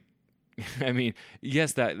oranges. Like, I mean,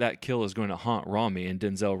 yes, that kill is going to haunt Rami, and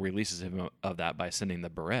Denzel releases him of that by sending the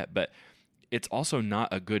beret, but it's also not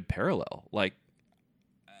a good parallel. Like,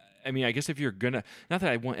 I mean, I guess if you're gonna, not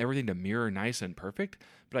that I want everything to mirror nice and perfect,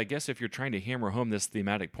 but I guess if you're trying to hammer home this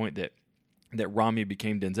thematic point that Rami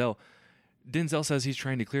became Denzel says he's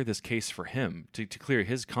trying to clear this case for him, to clear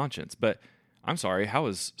his conscience. But I'm sorry, how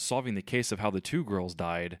is solving the case of how the two girls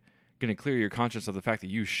died going to clear your conscience of the fact that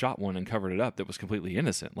you shot one and covered it up that was completely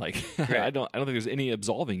innocent? Like, Right. I don't think there's any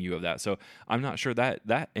absolving you of that. So I'm not sure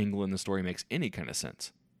that angle in the story makes any kind of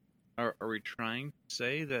sense. Are we trying to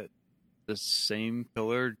say that the same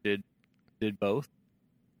killer did both?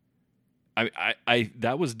 I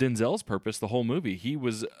that was Denzel's purpose the whole movie. He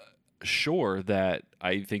was sure that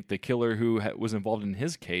I think the killer who was involved in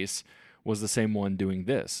his case was the same one doing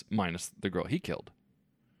this, minus the girl he killed.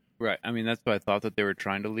 Right. I mean, that's what I thought that they were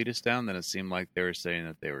trying to lead us down. Then it seemed like they were saying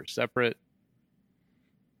that they were separate.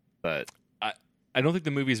 But I don't think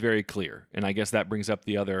the movie's very clear, and I guess that brings up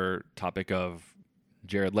the other topic of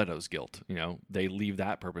Jared Leto's guilt. You know, they leave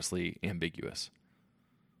that purposely ambiguous.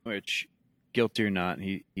 which, guilty or not,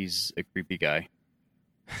 he's a creepy guy.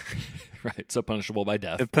 Right. So punishable by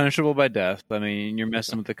death. Punishable by death. I mean, you're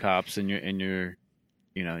messing with the cops, and you're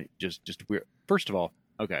you know, just weird. First of all,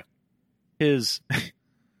 okay, his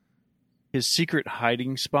secret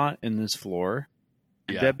hiding spot in this floor.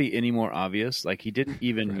 Could that be any more obvious? Like, he didn't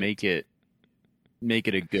even make it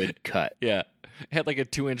a good cut. Yeah. It had like a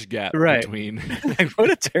 2-inch gap Right. between. Like, what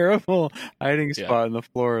a terrible hiding spot in the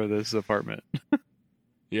floor of this apartment.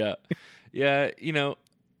 Yeah. Yeah. You know,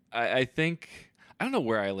 I think, I don't know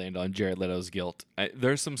where I land on Jared Leto's guilt.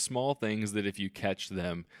 There's some small things that if you catch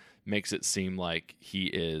them makes it seem like he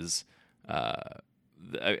is,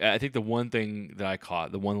 I think the one thing that I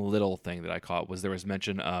caught, the one little thing that I caught was there was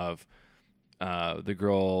mention of the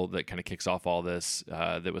girl that kind of kicks off all this,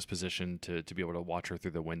 that was positioned to be able to watch her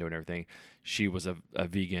through the window and everything. She was a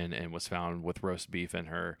vegan and was found with roast beef in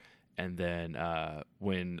her. And then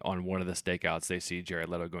when on one of the stakeouts, they see Jared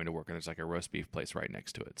Leto going to work, and there's like a roast beef place right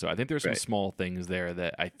next to it. So I think there's some small things there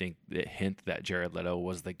that I think that hint that Jared Leto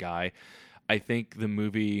was the guy. I think the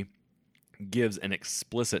movie gives an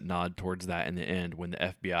explicit nod towards that in the end when the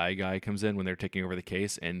FBI guy comes in, when they're taking over the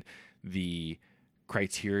case, and the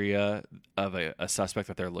criteria of a suspect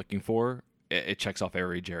that they're looking for, it checks off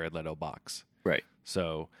every Jared Leto box. Right.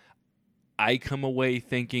 So I come away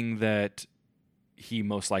thinking that he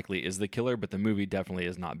most likely is the killer, but the movie definitely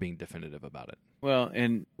is not being definitive about it. Well,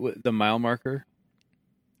 and the mile marker.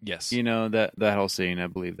 Yes. You know, that whole scene, I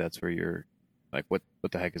believe that's where you're like, what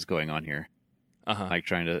the heck is going on here? Uh-huh. Like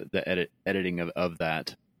trying to, the editing of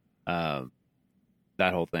that, that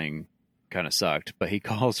whole thing kind of sucked. But he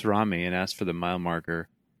calls Rami and asks for the mile marker,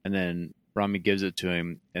 and then Rami gives it to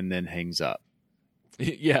him and then hangs up.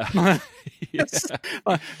 Yeah. It's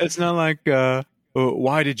not like,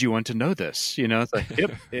 why did you want to know this? You know, it's like,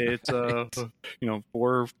 yep, it's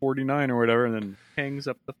 4:49 or whatever, and then hangs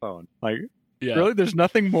up the phone. Like, Yeah. really? There's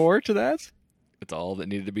nothing more to that? It's all that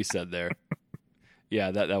needed to be said there. Yeah,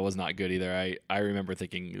 that was not good either. I remember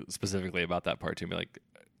thinking specifically about that part too. Like,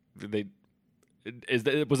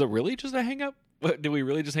 was it really just a hang up? Did we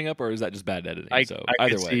really just hang up, or is that just bad editing? I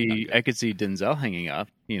Either could way, see, I could see Denzel hanging up,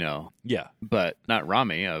 yeah, but not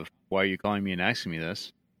Rami. Of why are you calling me and asking me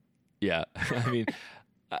this? yeah. I mean,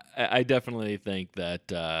 I definitely think that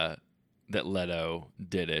that Leto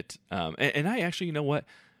did it, and I actually, you know what?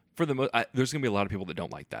 For the most, there's going to be a lot of people that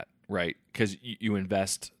don't like that, right? Because you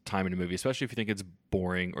invest time in a movie, especially if you think it's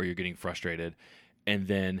boring or you're getting frustrated, and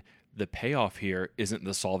then the payoff here isn't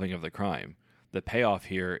the solving of the crime. The payoff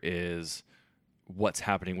here is what's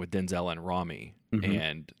happening with Denzel and Rami,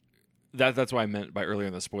 and that's what I meant by earlier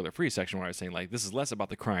in the spoiler-free section where I was saying, like, this is less about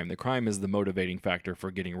the crime. The crime is the motivating factor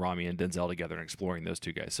for getting Rami and Denzel together and exploring those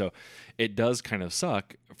two guys. So it does kind of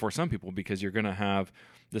suck for some people because you're going to have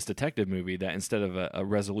this detective movie that instead of a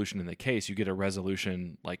resolution in the case, you get a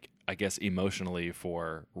resolution, like, I guess, emotionally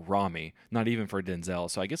for Rami, not even for Denzel.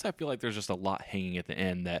 So I guess I feel like there's just a lot hanging at the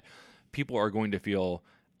end that people are going to feel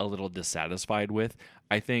a little dissatisfied with.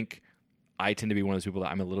 I think I tend to be one of those people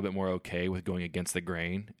that I'm a little bit more okay with going against the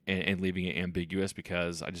grain and leaving it ambiguous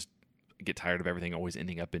because I just get tired of everything always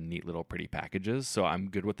ending up in neat little pretty packages. So I'm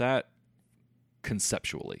good with that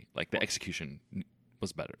conceptually. Like, the execution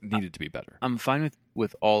was better, needed to be better. I'm fine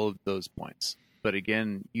with all of those points. But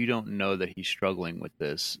again, you don't know that he's struggling with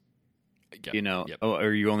this,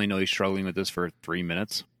 or you only know he's struggling with this for 3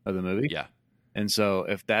 minutes of the movie. Yeah. And so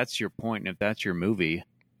if that's your point, and if that's your movie,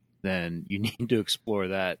 then you need to explore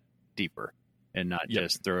that deeper and not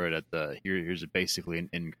just throw it at the here's basically an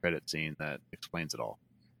end credit scene that explains it all.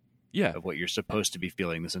 Yeah, of what you're supposed to be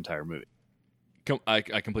feeling this entire movie. I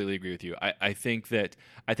completely agree with you. I think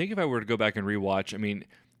if I were to go back and rewatch, I mean,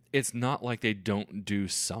 it's not like they don't do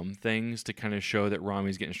some things to kind of show that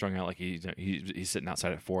Rami's getting strung out, like he's sitting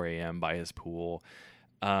outside at 4 a.m. by his pool.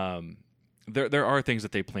 There are things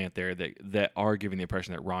that they plant there that are giving the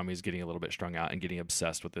impression that Rami's getting a little bit strung out and getting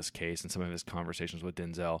obsessed with this case and some of his conversations with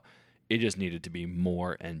Denzel. It just needed to be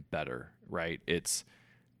more and better, right? It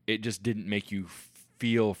just didn't make you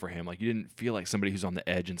feel for him. Like, you didn't feel like somebody who's on the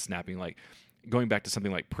edge and snapping. Like, going back to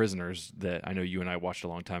something like Prisoners that I know you and I watched a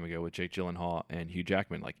long time ago with Jake Gyllenhaal and Hugh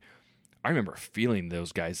Jackman. Like, I remember feeling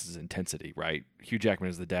those guys' intensity, right? Hugh Jackman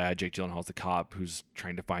is the dad, Jake Gyllenhaal's the cop who's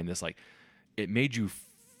trying to find this. Like, it made you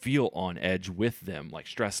feel on edge with them, like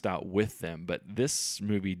stressed out with them. But this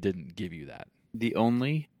movie didn't give you that. The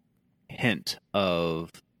only hint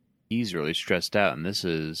of he's really stressed out and this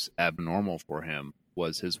is abnormal for him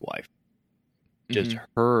was his wife. Just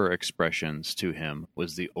her expressions to him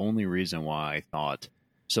was the only reason why I thought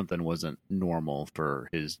something wasn't normal for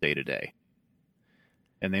his day-to-day.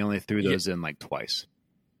 And they only threw those in like twice.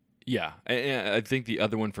 Yeah. I think the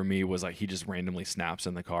other one for me was like he just randomly snaps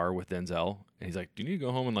in the car with Denzel. And he's like, do you need to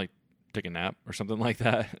go home and like take a nap or something like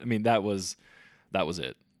that? I mean, that was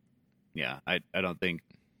it. Yeah. I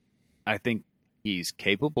think he's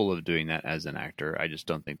capable of doing that as an actor. I just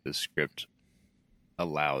don't think the script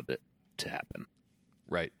allowed it to happen.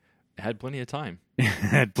 Right. It had plenty of time.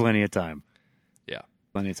 Had plenty of time. Yeah.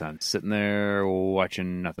 Plenty of time. Sitting there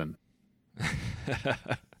watching nothing.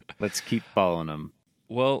 Let's keep following him.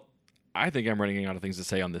 Well, I think I'm running out of things to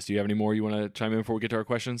say on this. Do you have any more you want to chime in before we get to our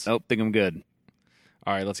questions? Nope, think I'm good.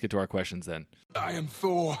 All right, let's get to our questions then. I am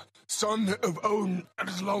Thor, son of Odin, and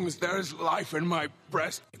as long as there is life in my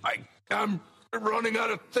breast, I am running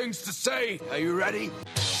out of things to say. Are you ready?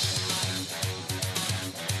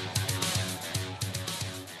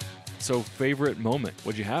 So, favorite moment?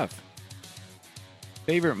 What'd you have?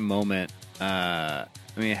 Favorite moment? I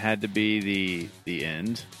mean, it had to be the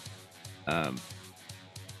end,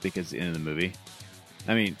 because the end of the movie.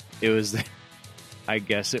 I mean, it was. I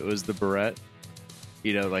guess it was the Barrette.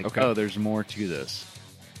 Oh, there's more to this.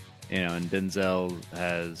 And Denzel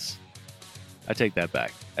has. I take that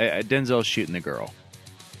back. Denzel's shooting the girl.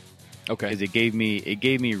 Okay. Because it gave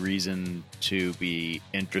me reason to be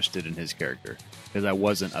interested in his character because I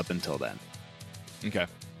wasn't up until then. Okay.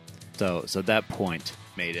 So that point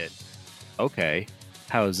made it okay.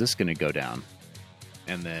 How is this going to go down?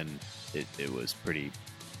 And then it was pretty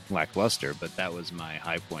lackluster, but that was my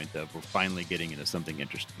high point of we're finally getting into something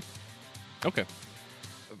interesting. Okay.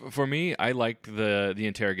 For me, I liked the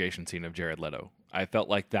interrogation scene of Jared Leto. I felt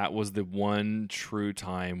like that was the one true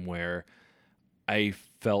time where I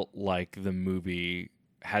felt like the movie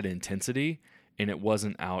had intensity and it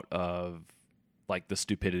wasn't out of like the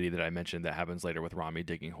stupidity that I mentioned that happens later with Rami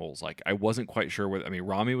digging holes. Like, I wasn't quite sure whether, I mean,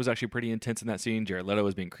 Rami was actually pretty intense in that scene. Jared Leto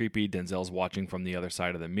was being creepy. Denzel's watching from the other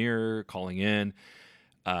side of the mirror, calling in.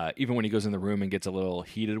 Even when he goes in the room and gets a little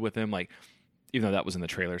heated with him, like, even though that was in the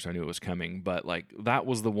trailer, so I knew it was coming. But like that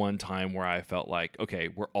was the one time where I felt like, okay,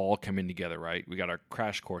 we're all coming together, right? We got our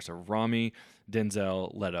crash course of Rami,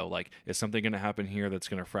 Denzel, Leto. Like, is something going to happen here that's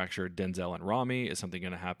going to fracture Denzel and Rami? Is something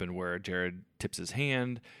going to happen where Jared tips his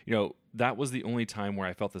hand? You know, that was the only time where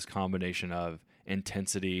I felt this combination of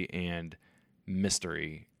intensity and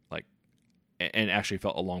mystery, like, and actually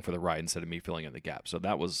felt along for the ride instead of me filling in the gap. So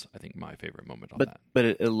that was, I think, my favorite moment on that. But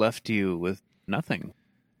it left you with nothing.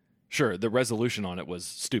 Sure, the resolution on it was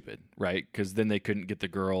stupid, right? Because then they couldn't get the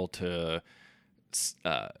girl to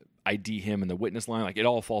ID him in the witness line. Like, it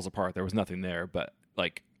all falls apart. There was nothing there. But,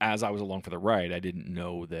 like, as I was along for the ride, I didn't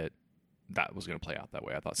know that that was going to play out that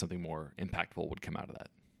way. I thought something more impactful would come out of that.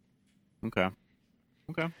 Okay.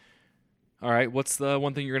 All right, what's the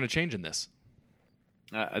one thing you're going to change in this?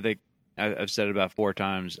 I think I've said it about 4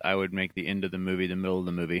 times. I would make the end of the movie the middle of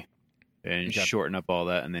the movie and shorten up all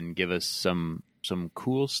that and then give us some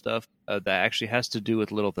cool stuff that actually has to do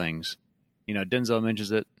with little things. You know, Denzel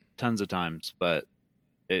mentions it tons of times, but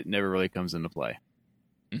it never really comes into play.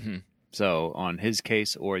 Mm-hmm. So on his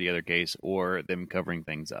case or the other case or them covering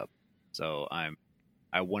things up. So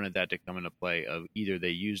I wanted that to come into play of either they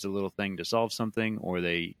used a little thing to solve something or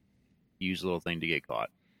they used a little thing to get caught.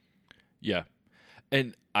 Yeah.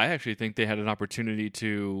 And I actually think they had an opportunity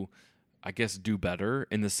to, I guess, do better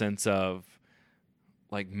in the sense of,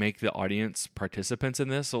 like, make the audience participants in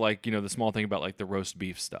this. So, like, you know, the small thing about, like, the roast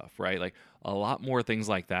beef stuff, right? Like, a lot more things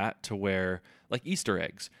like that to where, like, Easter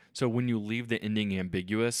eggs. So when you leave the ending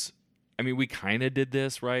ambiguous, I mean, we kind of did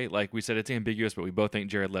this, right? Like, we said it's ambiguous, but we both think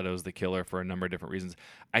Jared Leto's the killer for a number of different reasons.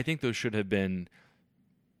 I think those should have been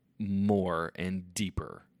more and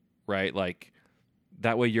deeper, right? Like,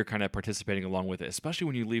 that way you're kind of participating along with it, especially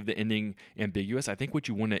when you leave the ending ambiguous. I think what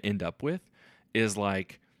you want to end up with is,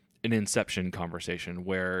 like, an Inception conversation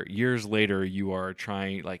where years later you are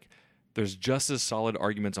trying, like, there's just as solid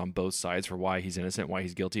arguments on both sides for why he's innocent, why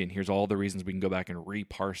he's guilty, and here's all the reasons we can go back and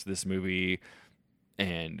reparse this movie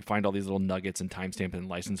and find all these little nuggets and timestamp and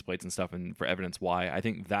license plates and stuff and for evidence why. I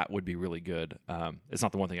think that would be really good. It's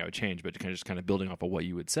not the one thing I would change, but kind of building off of what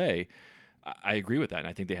you would say, I agree with that, and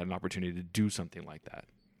I think they had an opportunity to do something like that.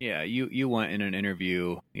 Yeah, you want in an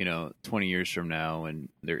interview, 20 years from now, and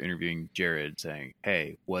they're interviewing Jared saying,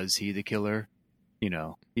 hey, was he the killer?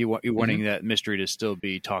 You're wanting that mystery to still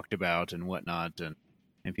be talked about and whatnot, and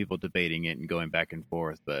people debating it and going back and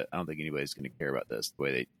forth, but I don't think anybody's going to care about this the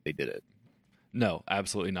way they did it. No,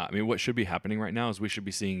 absolutely not. I mean, what should be happening right now is we should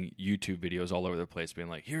be seeing YouTube videos all over the place being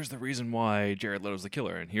like, here's the reason why Jared Leto's the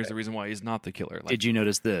killer, and here's the reason why he's not the killer. Like, did you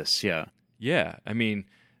notice this? Yeah. Yeah, I mean,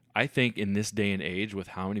 I think in this day and age with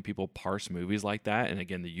how many people parse movies like that, and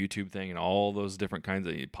again, the YouTube thing and all those different kinds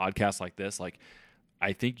of podcasts like this, like,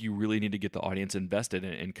 I think you really need to get the audience invested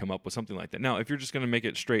and come up with something like that. Now, if you're just going to make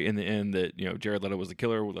it straight in the end that, Jared Leto was the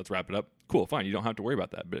killer, well, let's wrap it up. Cool, fine. You don't have to worry about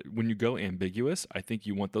that. But when you go ambiguous, I think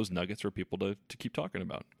you want those nuggets for people to keep talking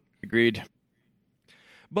about. Agreed.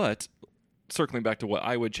 But circling back to what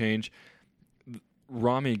I would change,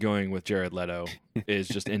 Rami going with Jared Leto is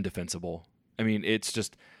just indefensible. I mean,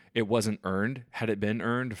 it wasn't earned. Had it been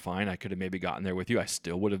earned, fine, I could have maybe gotten there with you. I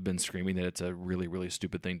still would have been screaming that it's a really, really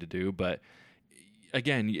stupid thing to do. But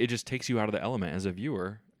again, it just takes you out of the element as a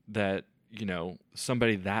viewer that,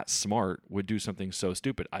 somebody that smart would do something so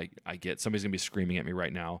stupid. I get somebody's going to be screaming at me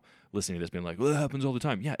right now, listening to this, being like, well, that happens all the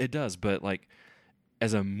time. Yeah, it does. But, like,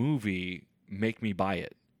 as a movie, make me buy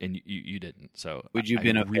it. And you didn't. So would you have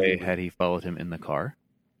been okay had he followed him in the car?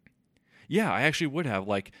 Yeah, I actually would have.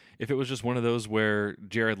 Like, if it was just one of those where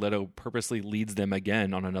Jared Leto purposely leads them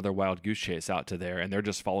again on another wild goose chase out to there, and they're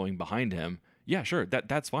just following behind him. Yeah, sure,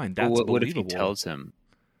 that's fine. That's believable. What if he tells him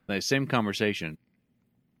the same conversation,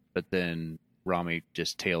 but then Rami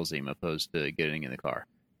just tails him opposed to getting in the car?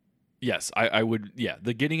 Yes, I would. Yeah,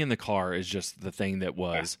 the getting in the car is just the thing that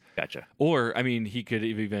was. Yeah, gotcha. Or, I mean, he could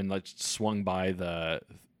have even swung by the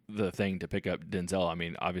thing to pick up Denzel. I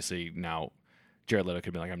mean, obviously now Jared Leto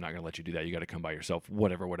could be like, I'm not going to let you do that. You got to come by yourself,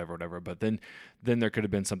 whatever. But then there could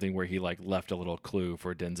have been something where he left a little clue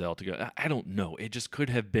for Denzel to go. I don't know. It just could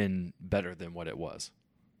have been better than what it was.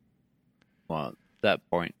 Well, that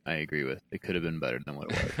point I agree with. It could have been better than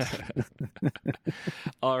what it was.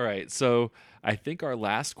 All right. So I think our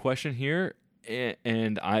last question here,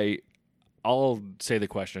 and I'll say the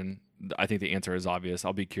question. I think the answer is obvious.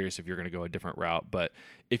 I'll be curious if you're going to go a different route. But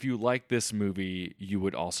if you like this movie, you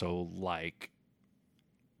would also like.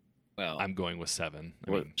 Well, I'm going with 7.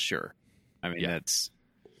 Sure. I mean, yeah.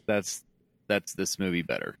 that's this movie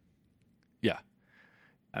better. Yeah.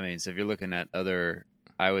 I mean, so if you're looking at other,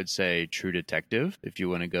 I would say True Detective. If you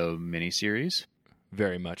want to go miniseries,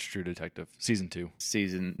 very much True Detective season 2.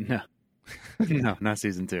 No. No, not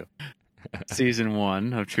season 2. Season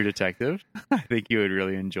 1 of True Detective. I think you would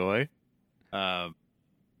really enjoy. I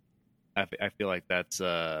feel like that's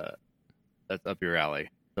up your alley.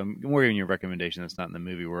 So I'm more giving you a recommendation that's not in the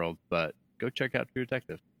movie world, but go check out True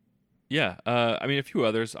Detective. Yeah, I mean, a few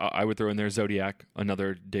others I would throw in there. Zodiac,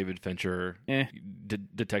 another David Fincher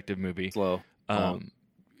detective movie. Slow.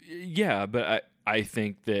 Yeah, but I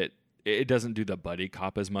think that it doesn't do the buddy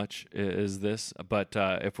cop as much as this. But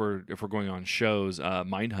if we're going on shows,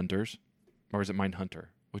 Mindhunters, or is it Mindhunter?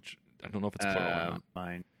 Which I don't know if it's plural or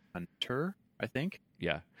not. Mindhunter, I think.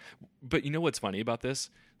 Yeah, but you know what's funny about this?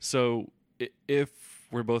 So if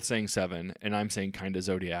we're both saying 7 and I'm saying kind of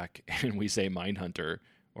Zodiac and we say Mindhunter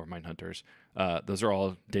or Mindhunters, those are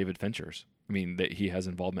all David Fincher's. I mean, that he has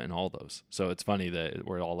involvement in all those. So it's funny that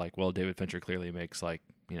we're all like, well, David Fincher clearly makes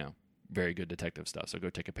very good detective stuff. So go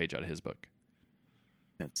take a page out of his book.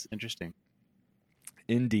 That's interesting.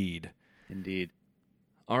 Indeed.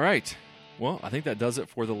 All right. Well, I think that does it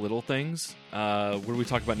for the little things. What do we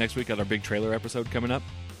talk about next week at our big trailer episode coming up?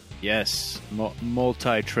 Yes,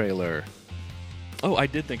 multi-trailer. Oh, I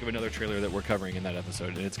did think of another trailer that we're covering in that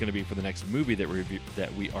episode, and it's going to be for the next movie that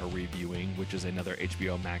we are reviewing, which is another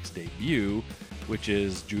HBO Max debut, which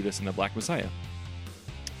is Judas and the Black Messiah.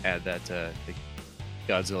 Add that to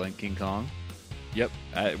Godzilla and King Kong. Yep,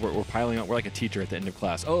 we're piling on. We're like a teacher at the end of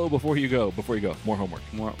class. Oh, before you go, more homework.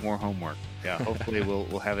 More homework. Yeah, hopefully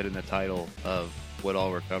we'll have it in the title of what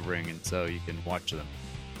all we're covering, and so you can watch them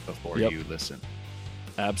before you listen.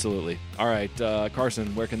 Absolutely. All right,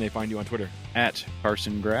 Carson, where can they find you on Twitter? At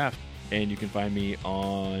Carson Graff. And you can find me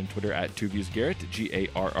on Twitter at TwoViewsGarrett,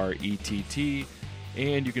 Garrett.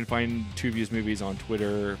 And you can find Two Views Movies on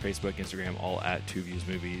Twitter, Facebook, Instagram, all at Two Views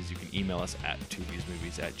Movies. You can email us at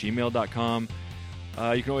twoviewsmovies@gmail.com.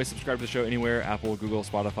 You can always subscribe to the show anywhere, Apple, Google,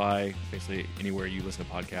 Spotify, basically anywhere you listen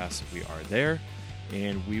to podcasts, we are there.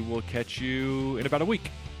 And we will catch you in about a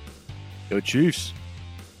week. Go Chiefs!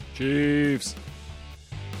 Chiefs!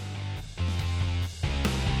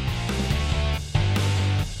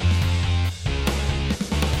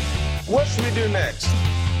 What should we do next?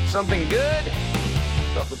 Something good?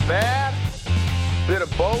 Something bad? Bit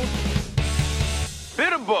of both?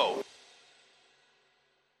 Bit of both.